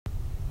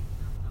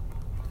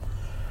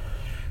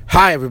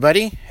Hi,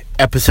 everybody.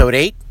 Episode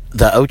 8,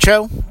 the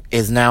Ocho,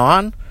 is now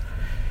on.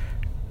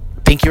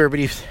 Thank you,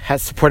 everybody who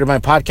has supported my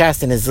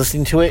podcast and is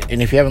listening to it.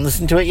 And if you haven't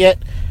listened to it yet,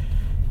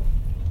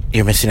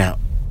 you're missing out.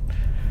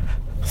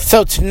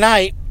 So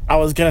tonight, I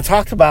was going to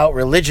talk about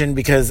religion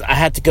because I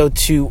had to go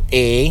to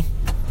a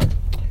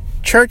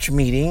church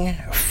meeting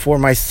for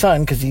my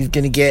son because he's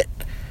going to get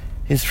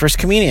his first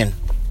communion.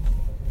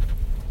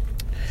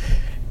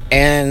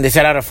 And they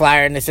sent out a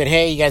flyer and they said,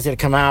 hey, you guys got to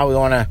come out. We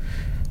want to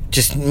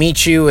just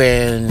meet you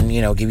and,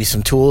 give you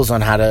some tools on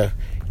how to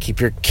keep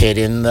your kid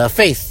in the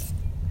faith.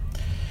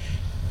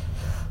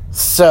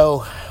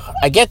 So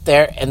I get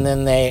there and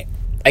the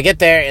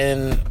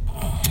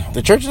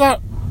church is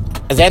not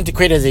as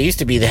antiquated as it used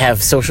to be. They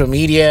have social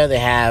media. They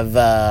have,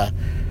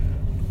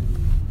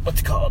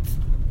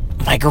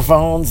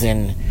 microphones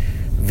and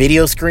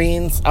video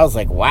screens. I was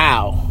like,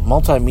 wow,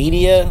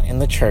 multimedia in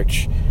the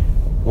church.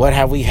 What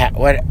have we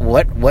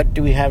what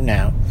do we have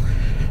now?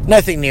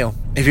 Nothing new.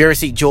 If you ever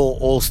see Joel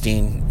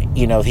Osteen,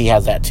 he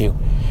has that too.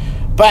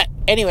 But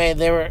anyway,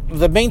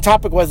 the main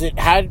topic was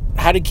how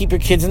to keep your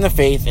kids in the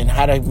faith and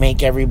how to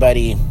make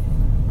everybody,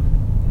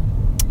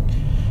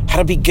 how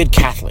to be good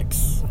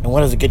Catholics. And what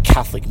does a good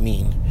Catholic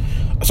mean?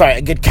 Sorry,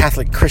 a good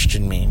Catholic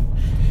Christian mean.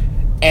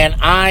 And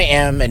I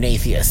am an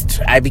atheist.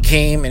 I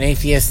became an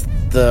atheist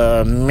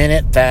the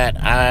minute that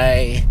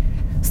I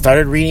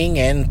started reading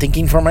and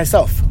thinking for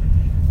myself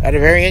at a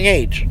very young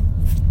age.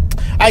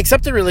 I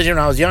accepted religion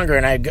when I was younger,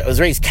 and I was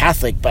raised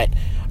Catholic, but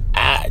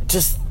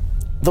just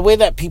the way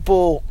that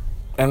people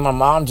and my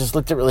mom just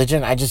looked at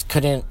religion, I just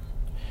couldn't.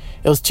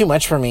 It was too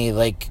much for me.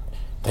 Like,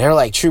 they're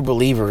like true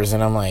believers,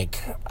 and I'm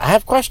like, I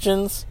have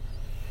questions.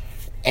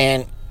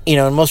 And,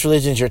 in most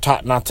religions, you're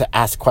taught not to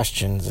ask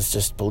questions. It's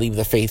just believe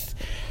the faith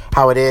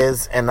how it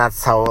is, and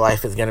that's how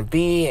life is going to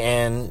be,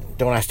 and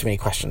don't ask too many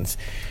questions.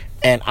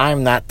 And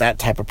I'm not that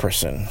type of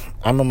person.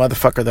 I'm a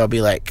motherfucker that'll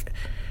be like,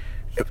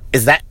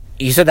 is that...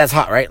 You said that's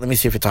hot, right? Let me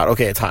see if it's hot.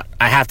 Okay, it's hot.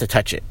 I have to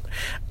touch it.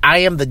 I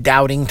am the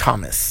Doubting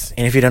Thomas.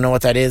 And if you don't know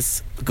what that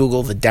is,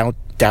 Google the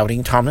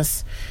Doubting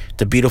Thomas.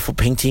 The beautiful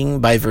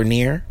painting by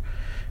Vermeer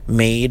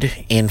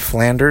made in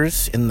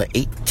Flanders in the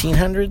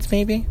 1800s,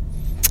 maybe.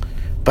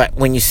 But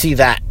when you see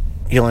that,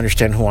 you'll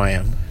understand who I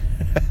am.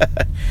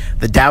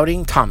 The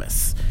Doubting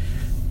Thomas.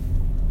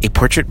 A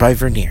portrait by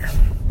Vermeer.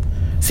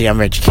 See,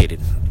 I'm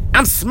educated.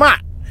 I'm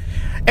smart.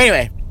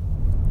 Anyway.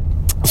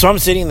 So I'm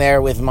sitting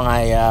there with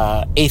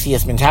my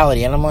atheist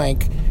mentality, and I'm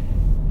like,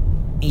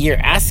 you're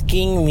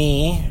asking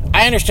me...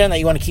 I understand that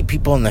you want to keep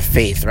people in the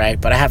faith, right?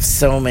 But I have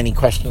so many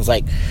questions,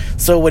 like,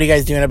 so what are you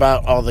guys doing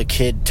about all the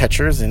kid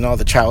touchers and all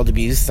the child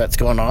abuse that's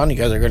going on? You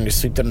guys are going to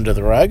sweep that under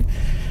the rug?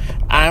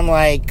 I'm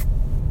like,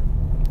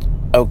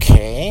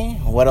 okay,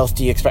 what else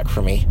do you expect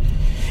from me?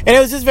 And it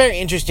was just very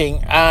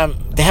interesting.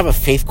 They have a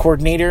faith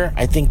coordinator.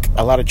 I think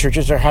a lot of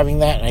churches are having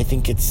that, and I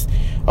think it's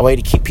a way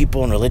to keep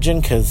people in religion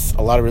because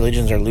a lot of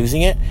religions are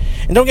losing it.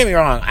 And don't get me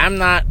wrong, I'm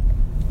not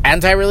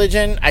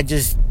anti-religion. I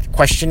just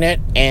question it.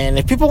 And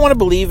if people want to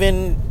believe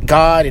in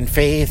God and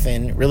faith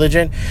and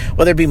religion,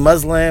 whether it be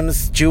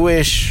Muslims,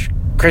 Jewish,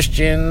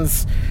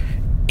 Christians,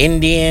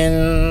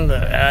 Indian,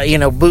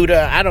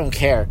 Buddha, I don't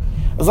care.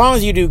 As long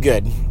as you do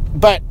good.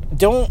 But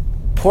don't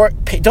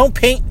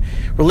paint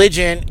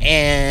religion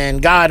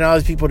and God and all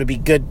these people to be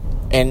good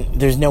and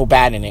there's no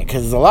bad in it,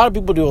 because a lot of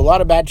people do a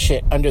lot of bad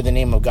shit under the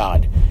name of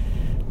God.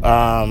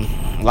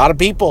 A lot of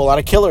people, a lot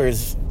of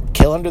killers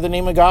kill under the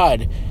name of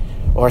God,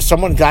 or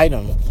someone guide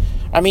them.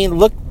 I mean,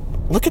 look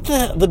at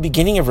the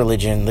beginning of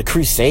religion, the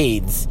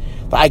Crusades,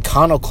 the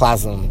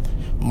iconoclasm,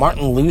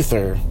 Martin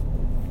Luther.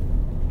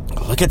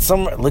 Look at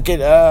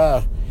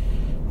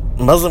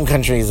Muslim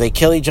countries. They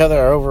kill each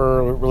other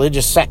over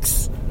religious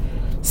sects.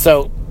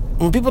 So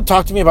when people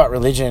talk to me about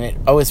religion, it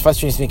always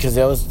frustrates me because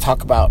they always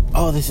talk about,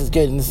 oh, this is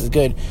good and this is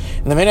good.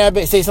 And the minute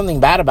I say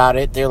something bad about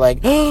it, they're like,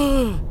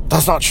 oh,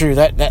 that's not true.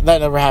 That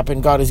never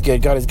happened. God is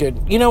good. God is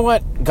good. You know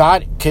what?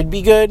 God could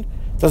be good.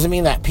 Doesn't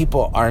mean that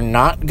people are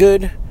not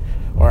good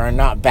or are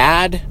not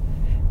bad.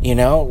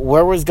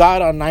 Where was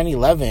God on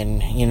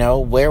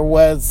 9/11? Where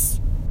was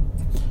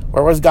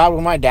God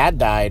when my dad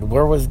died?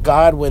 Where was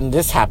God when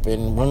this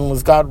happened? Where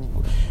was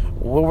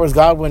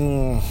God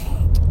when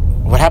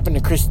what happened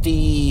to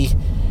Christy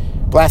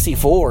Blasey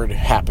Ford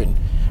happened?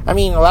 I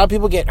mean, a lot of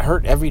people get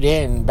hurt every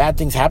day and bad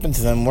things happen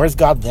to them. Where's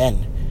God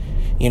then?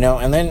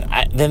 And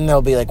then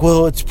they'll be like,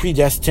 well, it's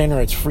predestined,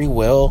 or it's free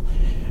will,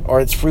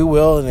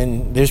 and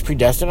then there's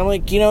predestined. I'm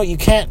like, you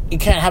can't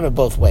have it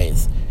both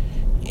ways.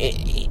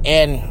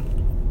 And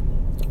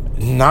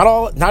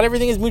not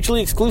everything is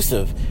mutually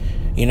exclusive.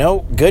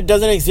 Good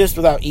doesn't exist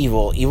without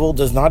evil. Evil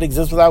does not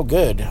exist without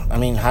good. I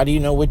mean, how do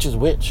you know which is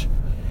which?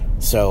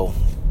 So,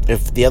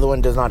 if the other one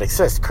does not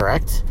exist,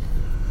 correct?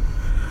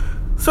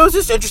 So it's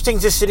just interesting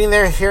just sitting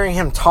there hearing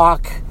him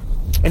talk.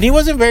 And he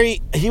wasn't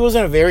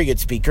a very good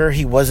speaker.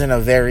 He wasn't a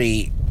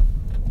very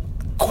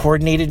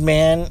coordinated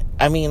man.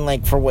 I mean,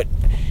 like, for what,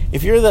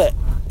 if you're the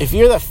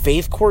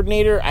faith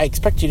coordinator, I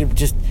expect you to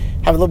just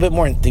have a little bit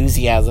more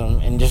enthusiasm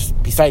and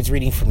just, besides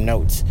reading from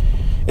notes.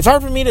 It's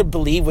hard for me to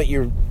believe what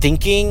you're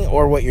thinking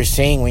or what you're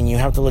saying when you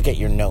have to look at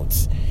your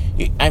notes.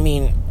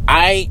 When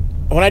I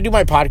do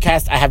my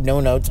podcast, I have no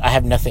notes. I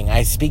have nothing.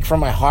 I speak from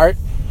my heart,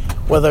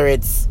 whether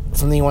it's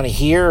something you want to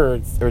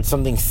hear or it's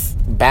something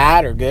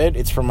bad or good.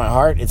 It's from my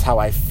heart. It's how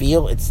I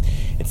feel. It's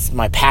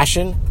my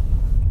passion.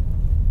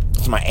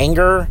 It's my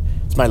anger.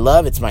 It's my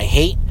love. It's my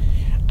hate.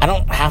 I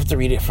don't have to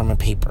read it from a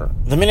paper.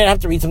 The minute I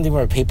have to read something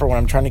from a paper when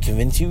I'm trying to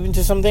convince you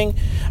into something,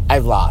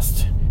 I've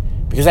lost.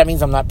 Because that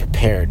means I'm not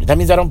prepared. That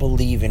means I don't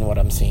believe in what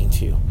I'm saying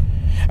to you.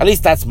 At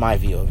least that's my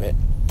view of it.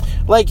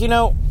 Like, you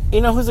know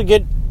who's a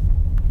good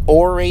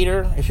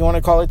orator, if you want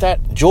to call it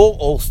that? Joel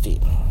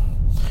Osteen.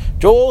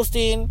 Joel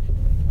Osteen,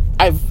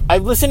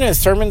 I've listened to his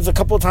sermons a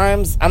couple of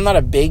times. I'm not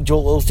a big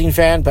Joel Osteen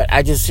fan, but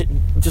I just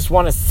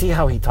want to see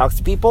how he talks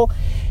to people.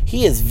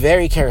 He is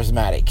very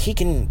charismatic. He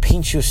can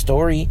paint you a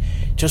story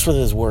just with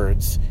his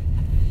words.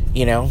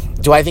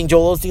 Do I think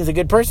Joel Osteen's a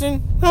good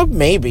person?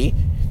 Maybe.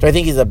 Do I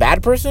think he's a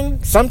bad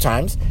person?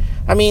 Sometimes.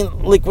 I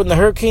mean, like when the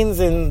hurricanes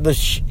and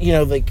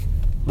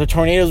the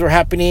tornadoes were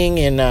happening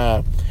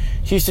in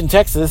Houston,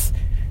 Texas,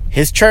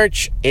 his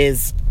church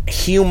is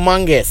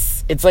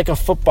humongous. It's like a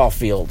football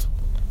field.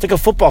 It's like a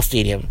football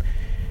stadium.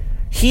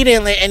 He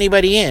didn't let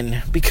anybody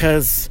in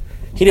because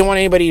he didn't want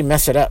anybody to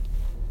mess it up.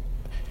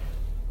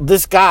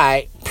 This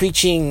guy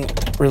preaching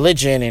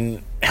religion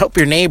and help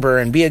your neighbor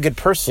and be a good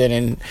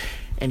person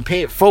and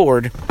pay it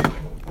forward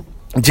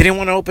didn't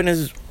want to open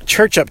his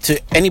church up to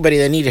anybody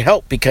that needed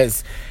help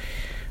because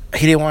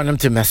he didn't want them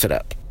to mess it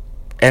up.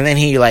 And then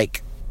he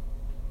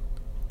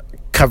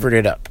covered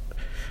it up.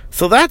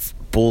 So that's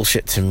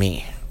bullshit to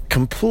me.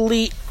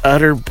 Complete,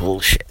 utter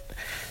bullshit.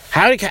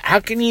 How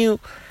can you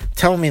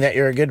tell me that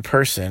you're a good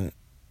person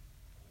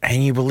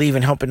and you believe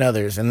in helping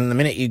others, and then the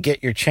minute you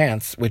get your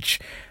chance, which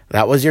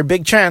that was your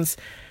big chance,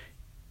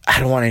 I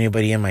don't want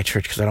anybody in my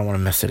church because I don't want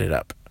to mess it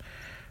up.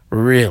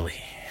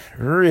 Really?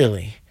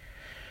 And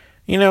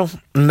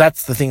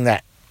that's the thing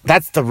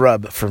that's the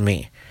rub for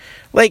me.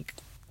 Like,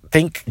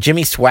 think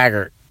Jimmy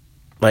Swaggart.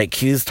 Like,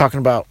 he was talking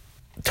about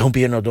don't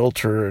be an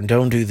adulterer and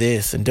don't do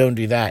this and don't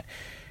do that.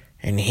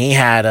 And he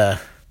had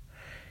a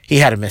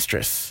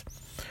mistress.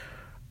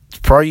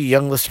 For all you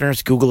young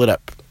listeners, Google it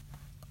up.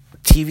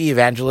 TV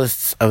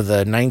evangelists of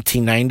the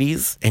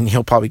 1990s, and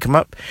he'll probably come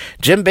up.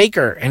 Jim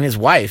Bakker and his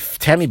wife,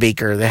 Tammy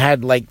Bakker, they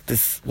had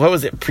this, what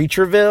was it,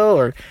 Preacherville?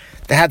 Or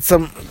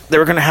they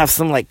were going to have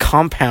some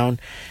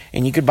compound,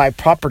 and you could buy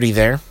property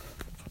there.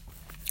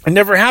 It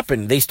never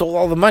happened. They stole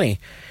all the money.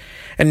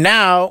 And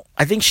now,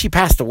 I think she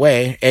passed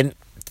away, and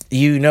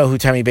you know who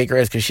Tammy Bakker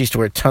is because she used to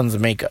wear tons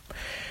of makeup.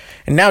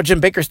 And now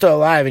Jim Bakker's still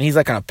alive, and he's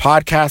on a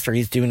podcast, or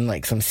he's doing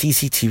some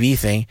CCTV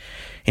thing,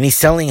 and he's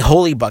selling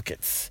holy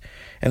buckets.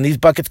 And these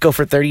buckets go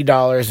for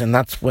 $30, and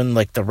that's when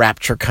the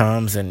rapture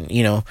comes, and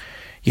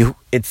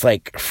it's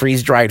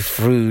freeze-dried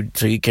food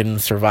so you can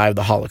survive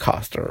the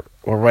Holocaust or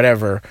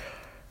whatever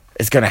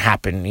is going to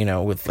happen,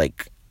 with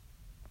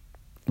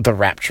the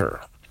rapture.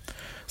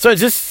 So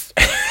it's just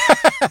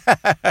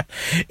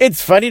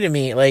it's funny to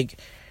me,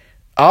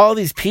 all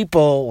these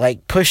people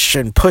push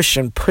and push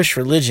and push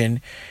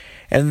religion,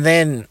 and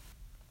then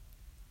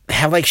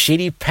have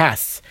shady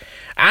pasts.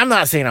 I'm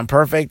not saying I'm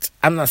perfect.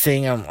 I'm not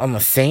saying I'm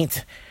a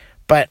saint.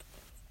 But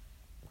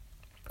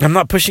I'm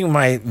not pushing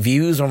my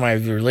views or my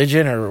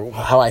religion or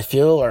how I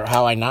feel or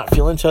how I not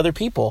feel into other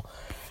people.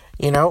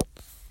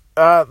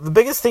 The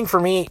biggest thing for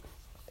me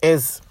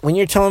is when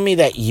you're telling me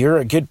that you're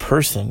a good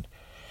person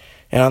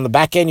and on the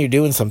back end you're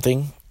doing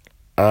something,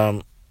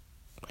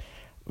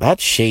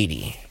 that's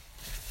shady.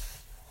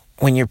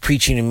 When you're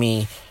preaching to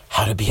me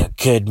how to be a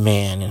good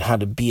man and how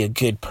to be a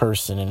good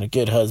person and a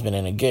good husband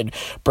and a good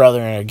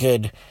brother and a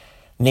good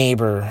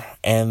neighbor,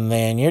 and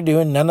then you're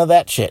doing none of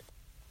that shit.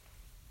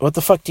 What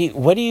the fuck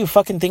what do you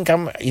fucking think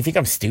you think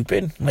I'm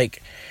stupid? And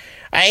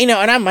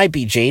I might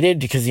be jaded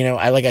because,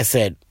 I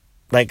said,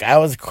 I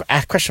was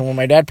asked a question when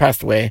my dad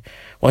passed away,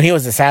 when he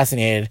was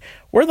assassinated,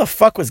 where the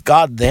fuck was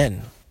God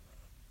then?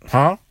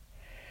 Huh?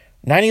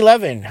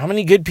 9/11, how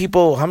many good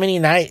people,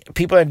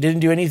 people that didn't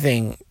do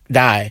anything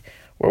die?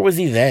 Where was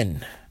he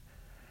then?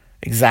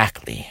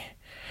 Exactly.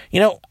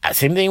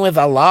 Same thing with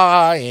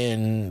Allah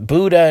and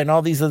Buddha and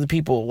all these other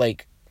people,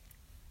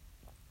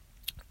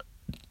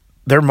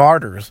 they're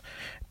martyrs.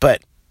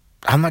 But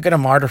I'm not going to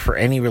martyr for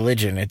any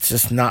religion. It's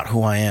just not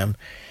who I am.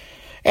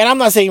 And I'm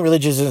not saying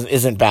religion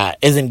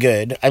isn't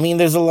good. I mean,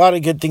 there's a lot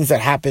of good things that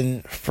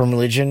happen from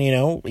religion,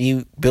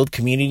 You build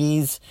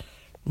communities,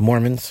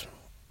 Mormons.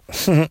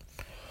 You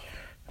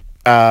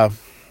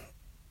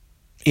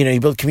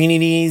build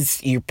communities,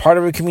 you're part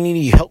of a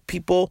community, you help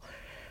people.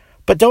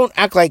 But don't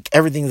act like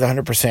everything's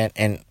 100%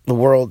 and the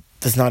world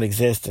does not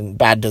exist and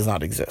bad does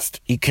not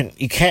exist. You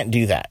can't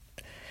do that.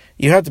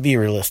 You have to be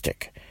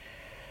realistic.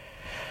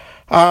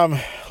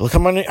 Look how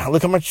many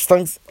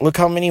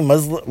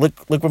Muslim,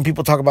 look when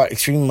people talk about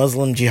extreme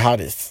Muslim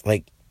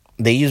jihadists,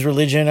 they use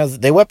religion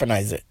they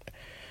weaponize it.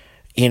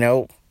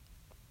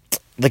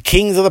 The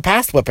kings of the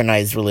past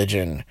weaponized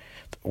religion.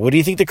 What do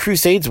you think the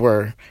Crusades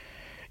were?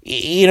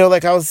 I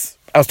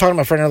I was talking to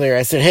my friend earlier.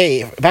 I said,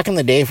 hey, back in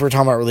the day, if we were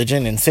talking about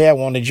religion, and say I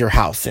wanted your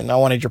house and I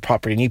wanted your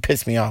property and you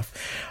pissed me off,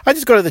 I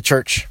just go to the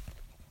church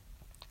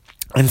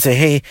and say,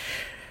 hey,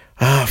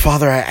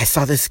 Father, I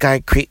saw this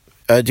guy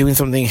doing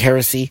something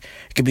heresy.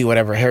 It could be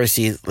whatever.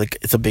 Heresy, like,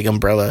 it's a big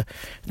umbrella.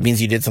 It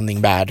means you did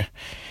something bad.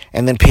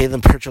 And then pay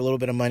them a little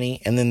bit of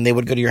money, and then they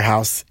would go to your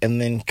house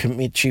and then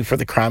commit you for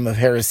the crime of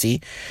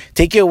heresy,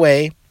 take you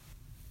away.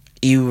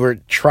 You were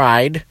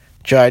tried,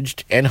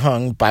 judged, and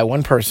hung by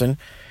one person,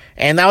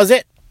 and that was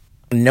it.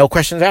 No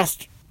questions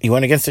asked. You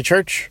went against the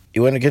church,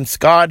 you went against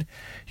God,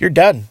 you're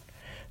done.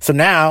 So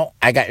now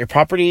I got your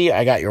property,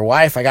 I got your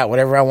wife, I got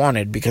whatever I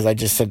wanted because I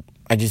just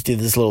did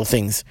these little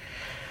things.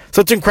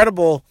 So it's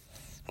incredible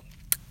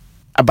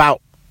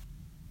about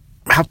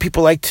how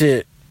people like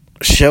to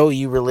show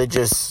you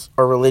religious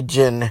or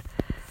religion,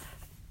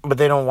 but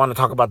they don't want to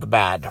talk about the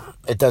bad.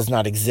 It does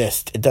not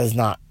exist. It does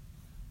not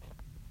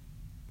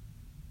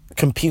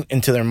compute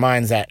into their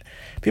minds that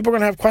people are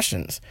going to have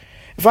questions.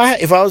 If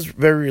I was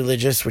very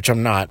religious, which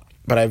I'm not,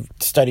 but I've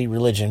studied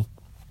religion,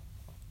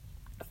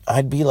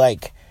 I'd be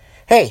like,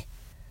 hey,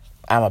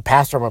 I'm a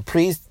pastor, I'm a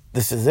priest,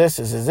 this is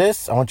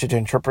this. I want you to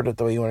interpret it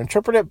the way you want to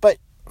interpret it, but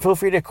feel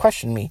free to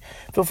question me.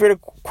 Feel free to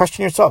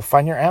question yourself.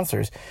 Find your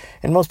answers.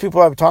 And most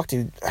people I've talked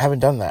to haven't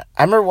done that.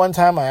 I remember one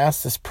time I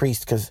asked this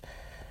priest, because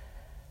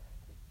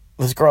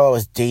this girl I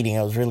was dating,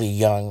 I was really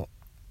young.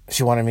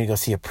 She wanted me to go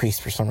see a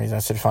priest for some reason. I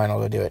said, fine, I'll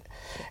go do it.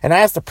 And I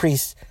asked the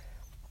priest,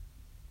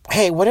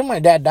 hey, when did my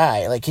dad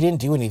die? Like, he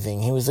didn't do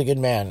anything. He was a good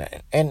man.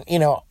 And,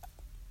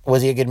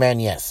 was he a good man?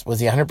 Yes. Was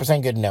he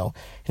 100% good? No.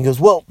 And he goes,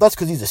 well, that's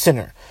because he's a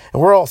sinner.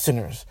 And we're all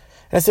sinners.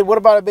 And I said, what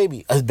about a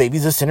baby? A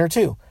baby's a sinner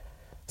too.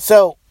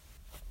 So,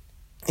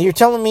 you're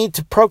telling me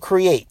to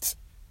procreate,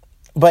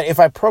 but if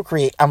I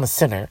procreate, I'm a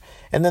sinner.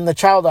 And then the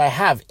child I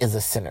have is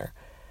a sinner,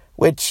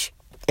 which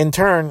in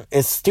turn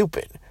is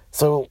stupid.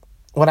 So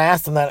when I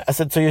asked him that, I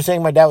said, so you're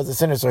saying my dad was a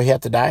sinner, so he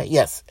had to die?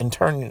 Yes. In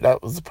turn,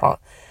 that was the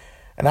problem.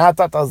 And I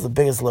thought that was the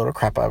biggest load of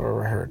crap I've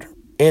ever heard.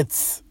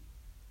 It's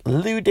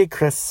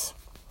ludicrous.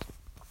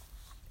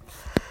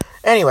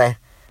 Anyway,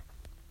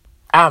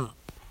 I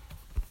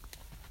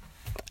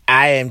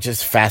am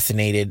just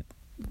fascinated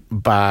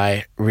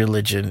by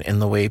religion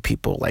and the way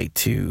people like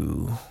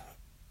to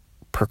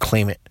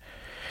proclaim it.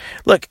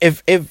 Look,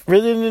 if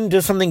religion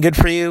does something good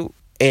for you,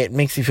 it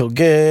makes you feel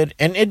good,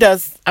 and it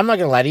does. I'm not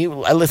gonna lie to you.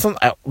 Listening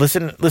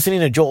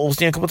to Joel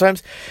Osteen a couple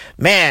times,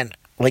 man,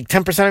 like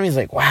 10% of me is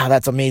like, wow,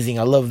 that's amazing.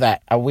 I love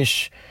that. I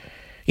wish,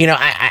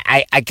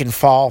 I can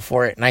fall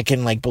for it and I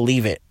can like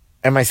believe it.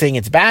 Am I saying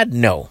it's bad?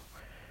 No,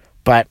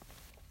 but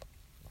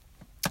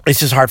it's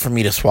just hard for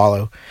me to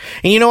swallow.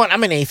 And you know what?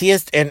 I'm an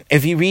atheist, and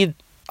if you read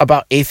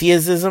about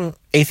atheism,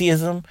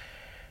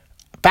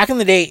 back in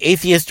the day,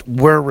 atheists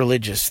were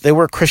religious. They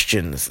were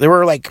Christians. They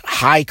were like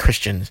high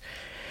Christians,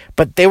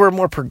 but they were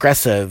more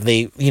progressive.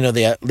 They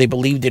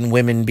believed in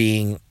women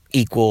being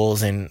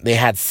equals, and they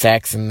had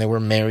sex, and they were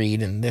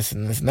married, and this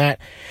and that.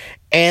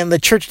 And the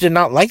church did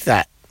not like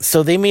that.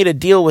 So they made a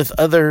deal with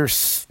other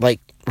like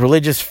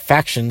religious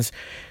factions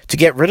to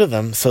get rid of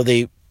them. So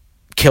they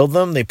killed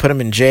them. They put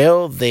them in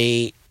jail.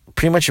 They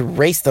pretty much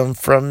erased them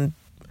from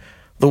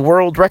the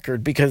world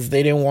record because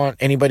they didn't want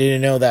anybody to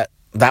know that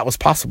was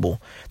possible.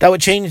 That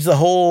would change the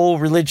whole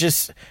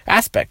religious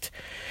aspect.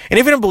 And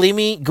if you don't believe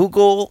me,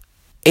 Google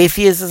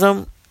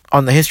atheism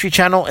on the History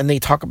Channel, and they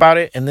talk about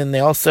it. And then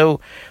they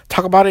also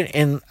talk about it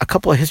in a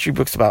couple of history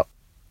books about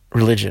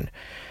religion.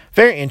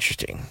 Very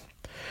interesting.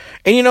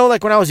 And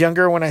like when I was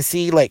younger, when I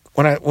see like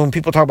when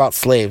people talk about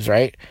slaves,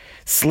 right?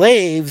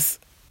 Slaves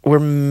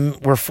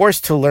were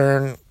forced to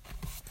learn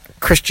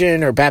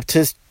Christian or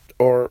Baptist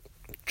or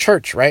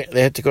church, right?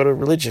 They had to go to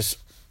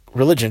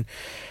religion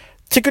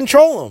to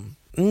control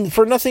them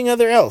for nothing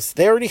other else.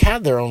 They already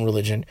had their own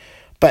religion.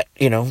 But,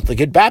 the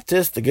good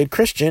Baptist, the good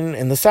Christian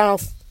in the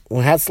South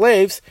who had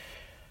slaves,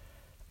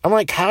 I'm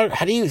like, how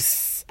do you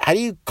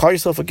call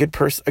yourself a good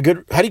person?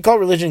 How do you call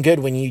religion good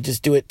when you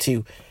just do it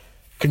to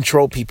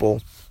control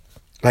people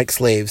like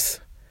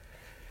slaves?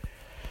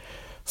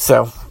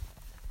 So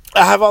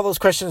I have all those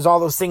questions, all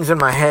those things in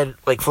my head,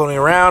 like floating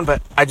around,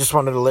 but I just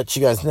wanted to let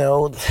you guys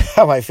know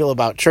how I feel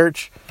about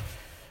church.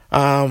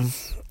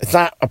 It's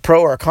not a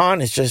pro or a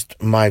con, it's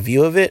just my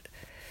view of it.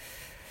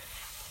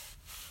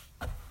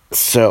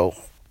 So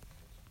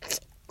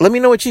let me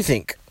know what you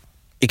think.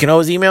 You can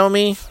always email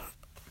me,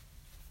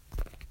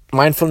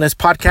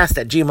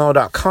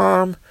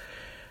 mindfulnesspodcast@gmail.com.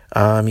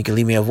 You can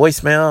leave me a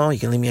voicemail. You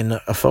can leave me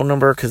a phone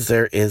number, because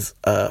there is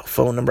a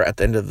phone number at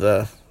the end of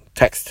the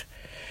text.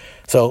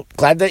 So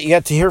glad that you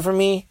got to hear from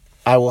me.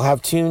 I will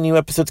have 2 new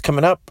episodes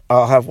coming up.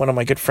 I'll have one of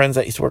my good friends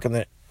that used to work in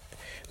the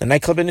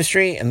nightclub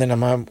industry, and then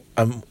I'm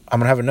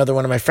gonna have another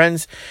one of my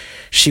friends.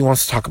 She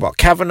wants to talk about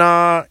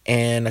Kavanaugh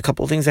and a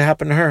couple of things that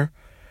happened to her.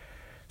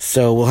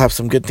 So we'll have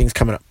some good things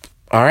coming up.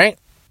 All right.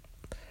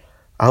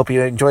 I hope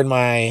you enjoyed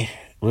my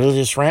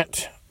religious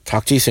rant.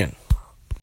 Talk to you soon.